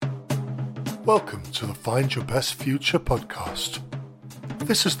Welcome to the Find Your Best Future podcast.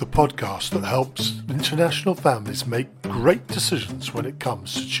 This is the podcast that helps international families make great decisions when it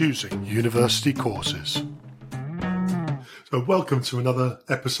comes to choosing university courses. So welcome to another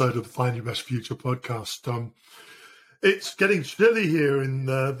episode of the Find Your Best Future podcast. It's getting chilly here in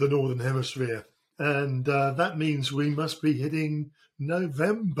the Northern Hemisphere, and that means we must be hitting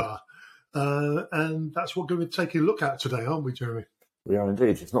November. And that's what we're going to be taking a look at today, aren't we, Jeremy? We are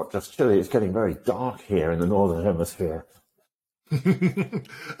indeed. It's not just chilly, it's getting very dark here in the Northern Hemisphere.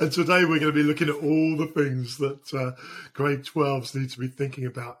 And today we're going to be looking at all the things that grade 12s need to be thinking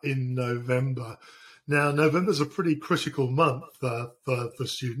about in November. Now, November's a pretty critical month for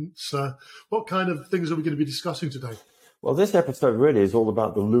students. What kind of things are we going to be discussing today? Well, this episode really is all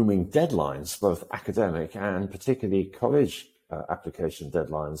about the looming deadlines, both academic and particularly college application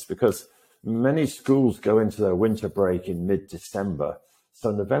deadlines, because many schools go into their winter break in mid-December.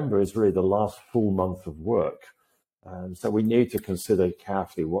 So November is really the last full month of work. So we need to consider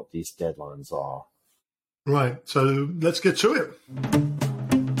carefully what these deadlines are. Right. So let's get to it.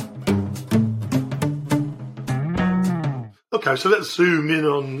 Okay, so let's zoom in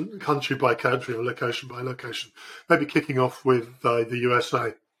on country by country or location by location, maybe kicking off with the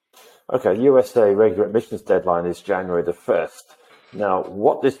USA. Okay, USA regular admissions deadline is January the 1st. Now,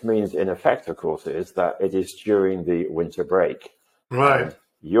 what this means in effect, of course, is that it is during the winter break. Right. And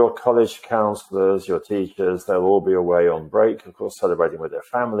your college counsellors, your teachers, they'll all be away on break, of course, celebrating with their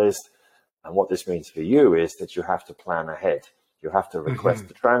families. And what this means for you is that you have to plan ahead. You have to request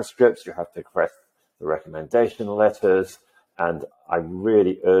the transcripts, you have to request the recommendation letters, and I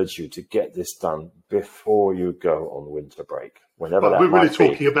really urge you to get this done before you go on winter break, whenever that might be. We're really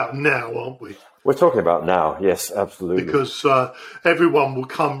talking about now, aren't we? We're talking about now, yes, absolutely. Because everyone will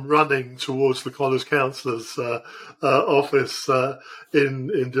come running towards the college counsellor's office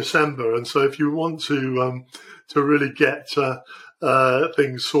in December, and so if you want to really get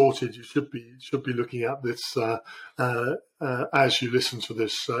things sorted, you should be looking at this as you listen to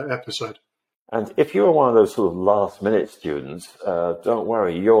this episode. And if you're one of those sort of last-minute students, don't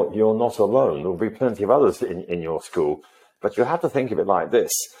worry, you're not alone. There will be plenty of others in your school, but you have to think of it like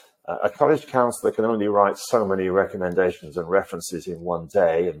this. A college counsellor can only write so many recommendations and references in one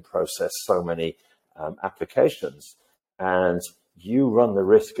day and process so many applications. And you run the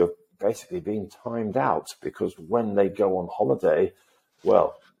risk of basically being timed out, because when they go on holiday,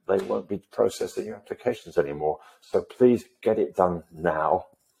 well, they won't be processing your applications anymore. So please get it done now.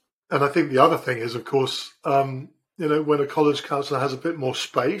 And I think the other thing is, of course, when a college counsellor has a bit more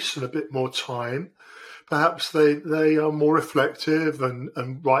space and a bit more time, perhaps they are more reflective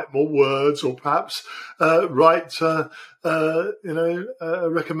and write more words, or perhaps write a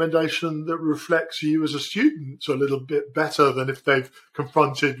recommendation that reflects you as a student a little bit better than if they've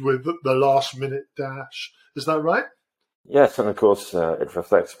confronted with the last minute dash. Is that right? Yes, and of course it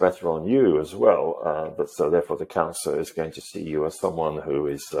reflects better on you as well. But so therefore the counsellor is going to see you as someone who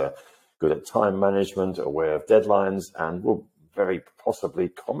is good at time management, aware of deadlines, and will very possibly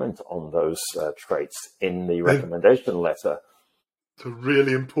comment on those traits in the recommendation letter. It's a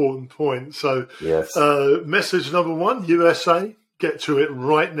really important point. So yes. Message number one, USA, get to it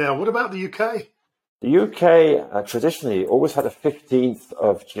right now. What about the UK? The UK traditionally always had a 15th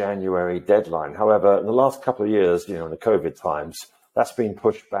of January deadline. However, in the last couple of years, in the COVID times, that's been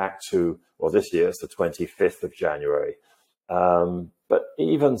pushed back to, well, this year it's the 25th of January. But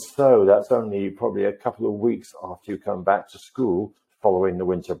even so, that's only probably a couple of weeks after you come back to school following the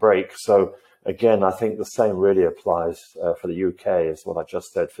winter break. So again, I think the same really applies for the UK as what I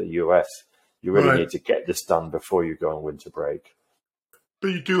just said for the US. You really need to get this done before you go on winter break.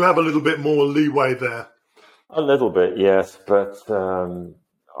 But you do have a little bit more leeway there. A little bit, yes, but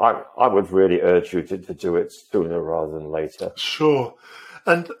I would really urge you to do it sooner rather than later. Sure.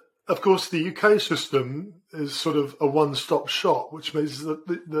 And of course, the UK system is sort of a one-stop shop, which means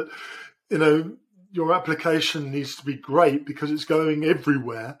that your application needs to be great because it's going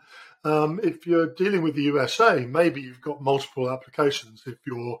everywhere. If you're dealing with the USA, maybe you've got multiple applications if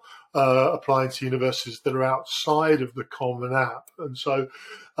you're applying to universities that are outside of the Common App. And so,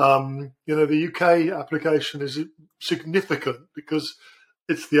 the UK application is significant because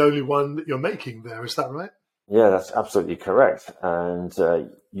it's the only one that you're making there. Is that right? Yeah, that's absolutely correct. And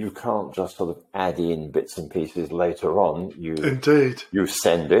you can't just sort of add in bits and pieces later on. Indeed. You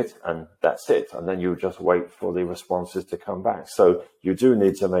send it and that's it. And then you just wait for the responses to come back. So you do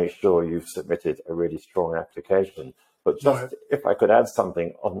need to make sure you've submitted a really strong application. But just if I could add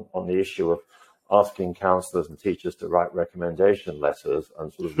something on the issue of asking counsellors and teachers to write recommendation letters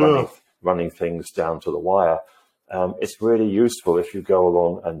and sort of running things down to the wire. it's really useful if you go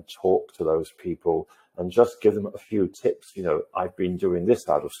along and talk to those people and just give them a few tips. I've been doing this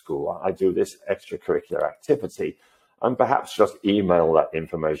out of school. I do this extracurricular activity, and perhaps just email that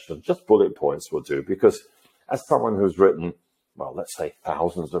information. Just bullet points will do, because as someone who's written, well, let's say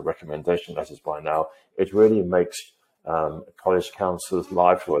thousands of recommendation letters by now, it really makes a college counselor's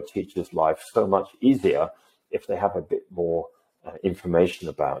life or a teacher's life so much easier if they have a bit more information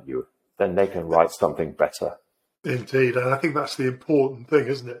about you. Then they can write something better. Indeed, and I think that's the important thing,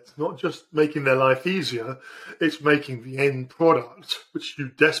 isn't it? It's not just making their life easier, it's making the end product, which you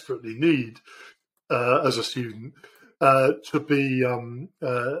desperately need as a student, to be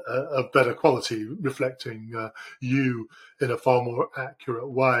of better quality, reflecting you in a far more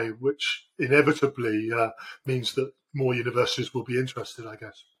accurate way, which inevitably means that more universities will be interested, I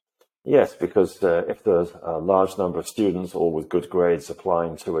guess. Yes, because if there's a large number of students, all with good grades,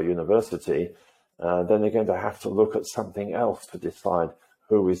 applying to a university, then they're going to have to look at something else to decide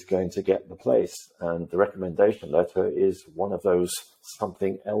who is going to get the place. And the recommendation letter is one of those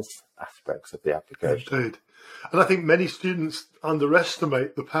something else aspects of the application. Indeed. And I think many students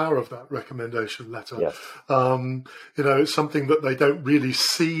underestimate the power of that recommendation letter. Yes. It's something that they don't really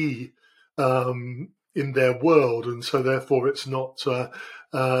see in their world, and so therefore it's not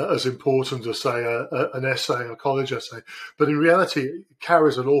as important as, say, an essay, a college essay. But in reality, it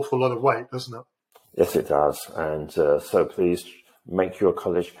carries an awful lot of weight, doesn't it? Yes, it does. And so please make your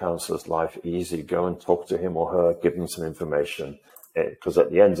college counselor's life easy. Go and talk to him or her, give them some information, because at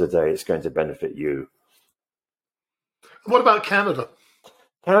the end of the day, it's going to benefit you. What about Canada?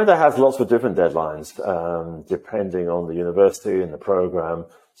 Canada has lots of different deadlines, depending on the university and the program.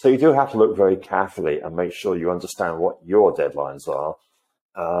 So you do have to look very carefully and make sure you understand what your deadlines are.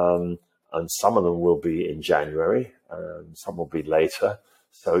 And some of them will be in January, and some will be later.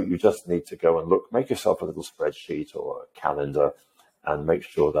 So you just need to go and look, make yourself a little spreadsheet or a calendar, and make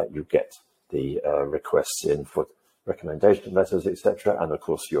sure that you get the requests in for recommendation letters, etc. And of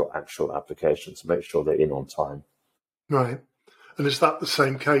course, your actual applications, make sure they're in on time. Right. And is that the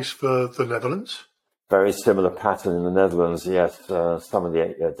same case for the Netherlands? Very similar pattern in the Netherlands, yes. Some of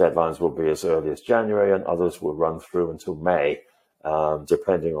the deadlines will be as early as January, and others will run through until May,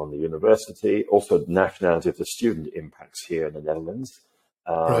 depending on the university. Also, nationality of the student impacts here in the Netherlands.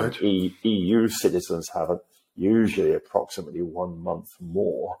 Right. EU citizens have usually approximately 1 month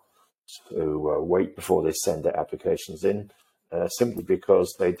more to wait before they send their applications in, simply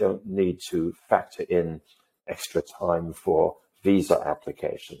because they don't need to factor in extra time for visa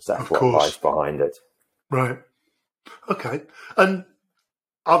applications. That's what lies behind it. Right. Okay. And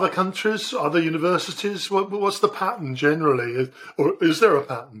other countries, other universities, what's the pattern generally? Or is there a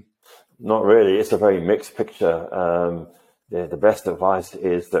pattern? Not really. It's a very mixed picture. The best advice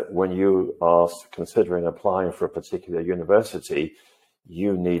is that when you are considering applying for a particular university,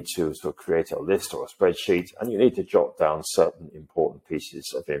 you need to sort of create a list or a spreadsheet, and you need to jot down certain important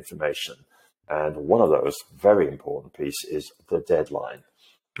pieces of information. And one of those very important pieces is the deadline.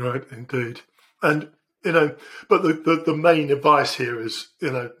 Right, indeed. And, but the main advice here is,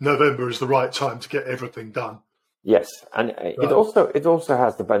 November is the right time to get everything done. Yes, and it also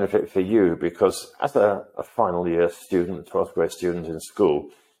has the benefit for you, because as a final year student, 12th grade student in school,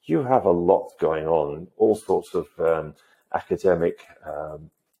 you have a lot going on, all sorts of academic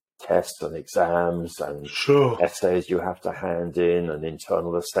tests and exams and essays you have to hand in, and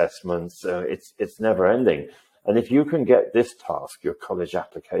internal assessments. It's never ending. And if you can get this task, your college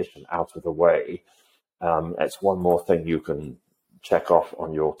application, out of the way, it's one more thing you can check off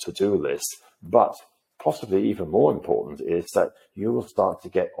on your to-do list. But possibly even more important is that you will start to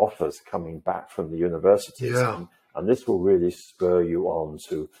get offers coming back from the universities. Yeah. And this will really spur you on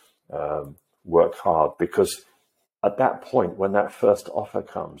to work hard, because at that point, when that first offer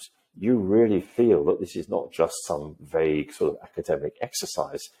comes, you really feel that this is not just some vague sort of academic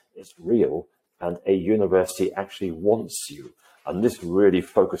exercise. It's real, and a university actually wants you. And this really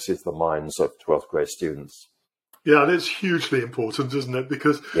focuses the minds of 12th grade students. Yeah, and it's hugely important, isn't it?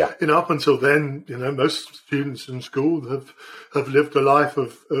 Because up until then, most students in school have lived a life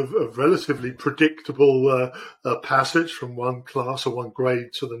of relatively predictable passage from one class or one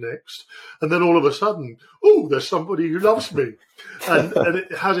grade to the next, and then all of a sudden, there's somebody who loves me, and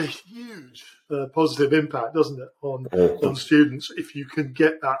it has a huge positive impact, doesn't it, on students if you can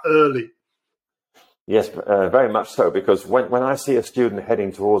get that early. Yes, very much so, because when I see a student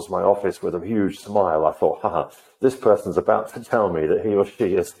heading towards my office with a huge smile, I thought, this person's about to tell me that he or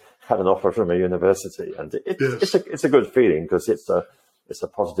she has had an offer from a university. And it's a good feeling, because it's a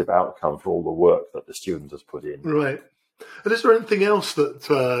positive outcome for all the work that the student has put in. Right. And is there anything else that,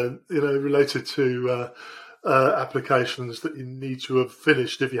 related to applications that you need to have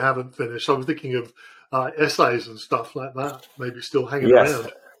finished if you haven't finished. I was thinking of essays and stuff like that, maybe still hanging Yes,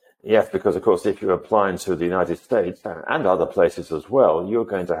 around. yes, because of course, if you're applying to the United States and other places as well, you're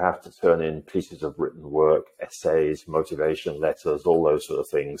going to have to turn in pieces of written work, essays, motivation letters, all those sort of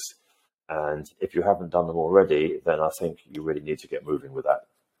things. And if you haven't done them already, then I think you really need to get moving with that.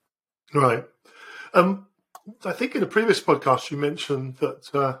 Right. I think in a previous podcast you mentioned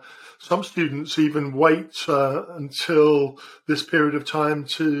that some students even wait until this period of time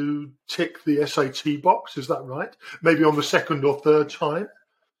to tick the SAT box. Is that right? Maybe on the second or third time?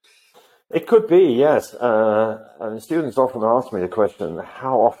 It could be, yes. And students often ask me the question,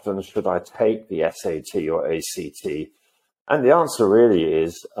 how often should I take the SAT or ACT? And the answer really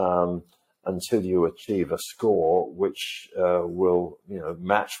is until you achieve a score which will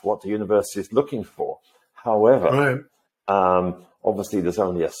match what the university is looking for. However, Right. obviously there's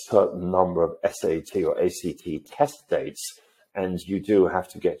only a certain number of SAT or ACT test dates, and you do have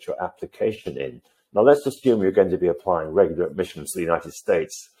to get your application in. Now, let's assume you're going to be applying regular admissions to the United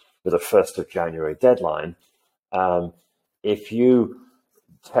States with a 1st of January deadline. If you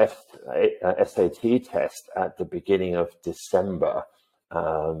test a SAT test at the beginning of December,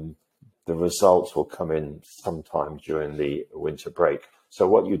 the results will come in sometime during the winter break. So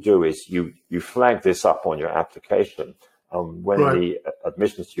what you do is you flag this up on your application. When the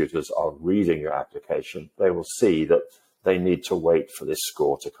admissions tutors are reading your application, they will see that they need to wait for this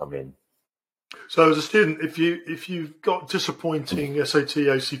score to come in. So as a student, if you've got disappointing SAT,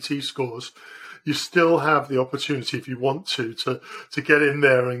 ACT scores, you still have the opportunity, if you want to get in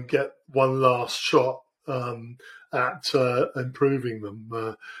there and get one last shot at improving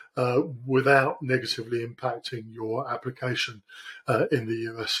them without negatively impacting your application in the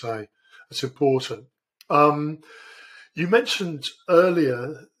USA. It's important. You mentioned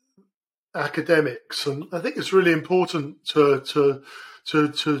earlier academics, and I think it's really important to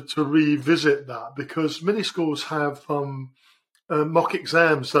revisit that, because many schools have mock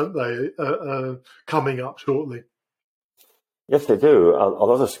exams, don't they, coming up shortly? Yes, they do. A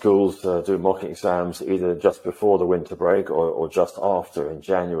lot of schools do mock exams either just before the winter break or just after in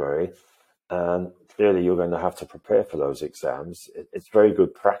January. And clearly you're going to have to prepare for those exams. It's very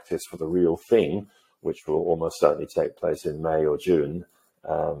good practice for the real thing, which will almost certainly take place in May or June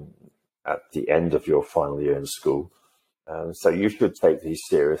at the end of your final year in school. So you should take these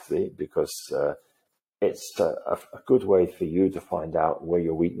seriously, because it's a good way for you to find out where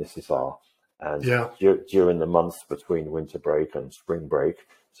your weaknesses are. And during the months between winter break and spring break,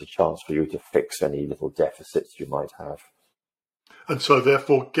 it's a chance for you to fix any little deficits you might have. And so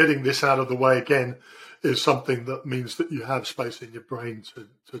therefore getting this out of the way again is something that means that you have space in your brain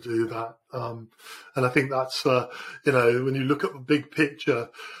to do that. And I think that's, when you look at the big picture,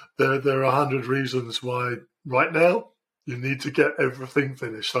 there are 100 reasons why right now you need to get everything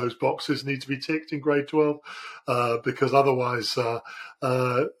finished. Those boxes need to be ticked in grade 12 because otherwise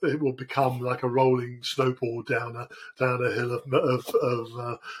it will become like a rolling snowball down a hill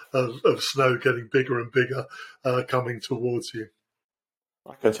of snow, getting bigger and bigger coming towards you.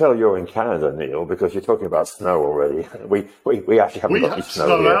 I can tell you're in Canada, Neil, because you're talking about snow already. We actually haven't got any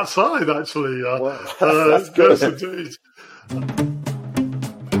snow here. Outside, actually. Well, that's good. Yes, indeed.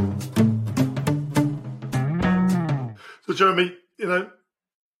 So, Jeremy,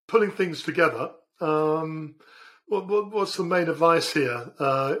 pulling things together, what's the main advice here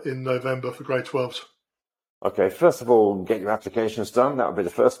in November for grade 12s? Okay, first of all, get your applications done. That would be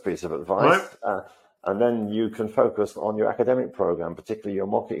the first piece of advice. Right. And then you can focus on your academic program, particularly your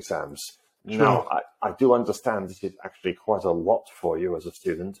mock exams. Sure. Now, I do understand this is actually quite a lot for you as a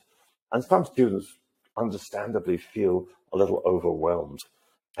student. And some students understandably feel a little overwhelmed.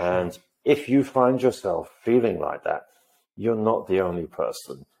 And if you find yourself feeling like that, you're not the only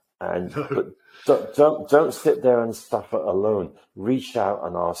person. But don't sit there and suffer alone. Reach out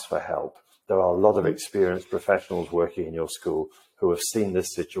and ask for help. There are a lot of experienced professionals working in your school who have seen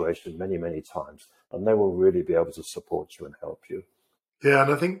this situation many, many times, and they will really be able to support you and help you. Yeah,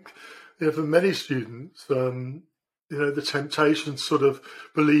 and I think for many students, the temptation sort of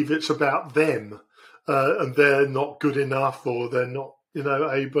believe it's about them and they're not good enough or they're not,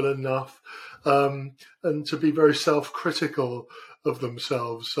 able enough, and to be very self-critical of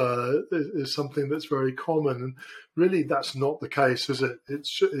themselves is something that's very common. And really, that's not the case, is it?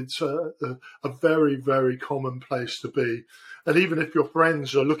 It's a very, very common place to be. And even if your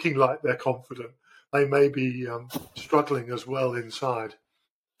friends are looking like they're confident, they may be struggling as well inside.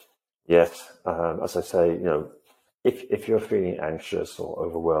 Yes, as I say, if you're feeling anxious or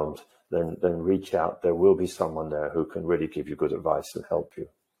overwhelmed, then reach out. There will be someone there who can really give you good advice and help you.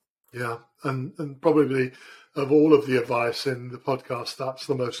 Yeah, and probably of all of the advice in the podcast, that's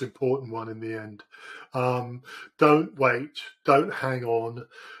the most important one in the end. Don't wait, don't hang on,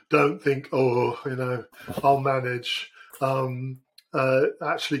 don't think, I'll manage.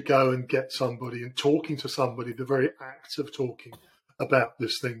 Actually go and get somebody and talking to somebody, the very act of talking about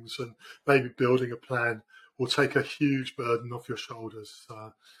these things and maybe building a plan will take a huge burden off your shoulders.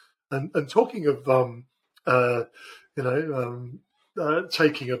 And talking of,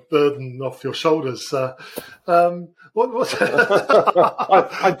 taking a burden off your shoulders. What?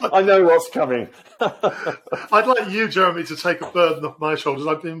 I know what's coming. I'd like you, Jeremy, to take a burden off my shoulders.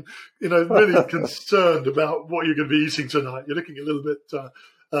 I've been, really concerned about what you're going to be eating tonight. You're looking a little bit,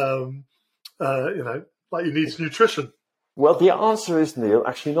 like you need nutrition. Well, the answer is, Neil,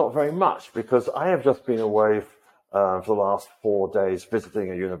 actually not very much, because I have just been away for the last 4 days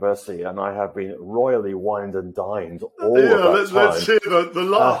visiting a university, and I have been royally wined and dined all of that time. Let's hear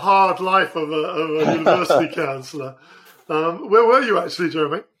the hard life of a university counsellor. Where were you actually,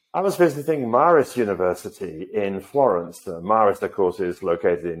 Jeremy? I was visiting Marist University in Florence. Marist, of course, is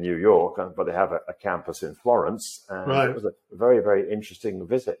located in New York, but they have a campus in Florence, and It was a very, very interesting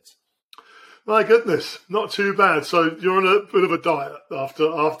visit. My goodness, not too bad. So you're on a bit of a diet after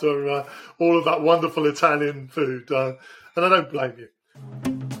all of that wonderful Italian food, and I don't blame you.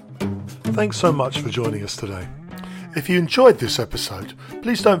 Thanks so much for joining us today. If you enjoyed this episode,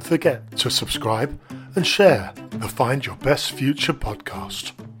 please don't forget to subscribe and share the Find Your Best Future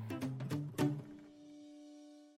podcast.